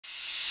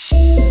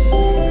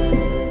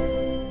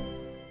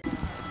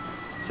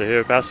So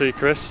here at Bassey,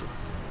 Chris,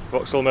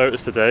 Vauxhall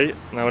Motors today.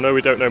 Now I know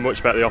we don't know much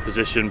about the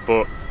opposition,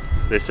 but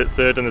they sit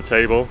third in the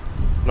table,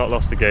 not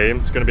lost a game.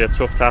 It's going to be a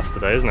tough task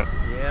today, isn't it?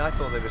 Yeah, I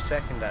thought they were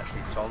second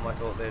actually, Tom. I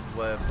thought they'd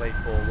played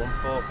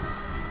 4-1-4.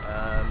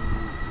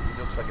 It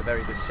looks like a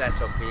very good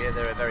setup here.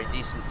 They're a very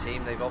decent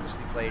team. They've obviously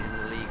played in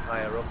the league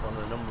higher up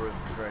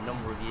for a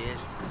number of years,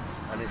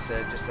 and it's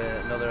just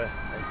another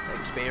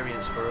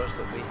experience for us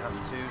that we have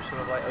to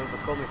sort of like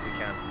overcome if we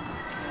can.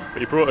 But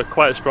you brought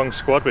quite a strong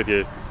squad with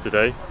you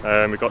today.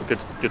 We've got good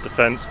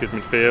defence, good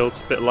midfield,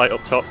 a bit light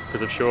up top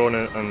because of Sean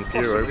and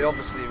Furo.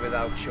 Obviously,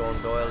 without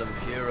Sean Doyle and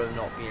Furo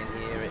not being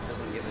here, it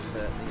doesn't give us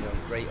the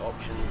great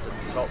options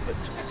at the top. But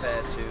to be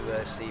fair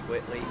to Steve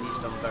Whitley, he's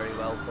done very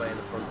well playing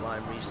the front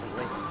line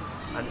recently,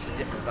 and it's a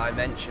different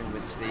dimension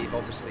with Steve.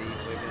 Obviously,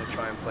 we're going to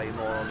try and play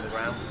more on the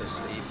ground for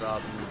Steve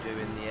rather than we do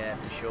in the air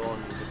for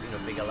Sean. He's a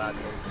bigger lad,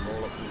 holds the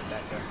ball up a bit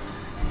better.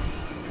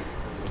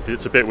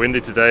 It's a bit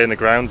windy today and the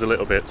ground's a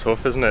little bit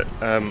tough, isn't it?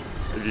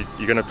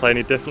 You're going to play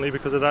any differently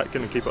because of that?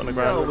 Going to keep it on the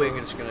ground? No, we're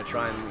just going to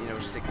try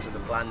and stick to the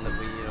plan that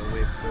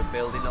we're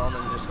building on,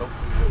 and just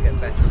hopefully we'll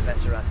get better and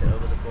better at it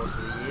over the course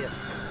of the year.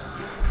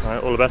 All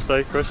right, all the best,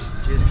 Chris.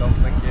 Cheers, Tom.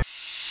 Thank you.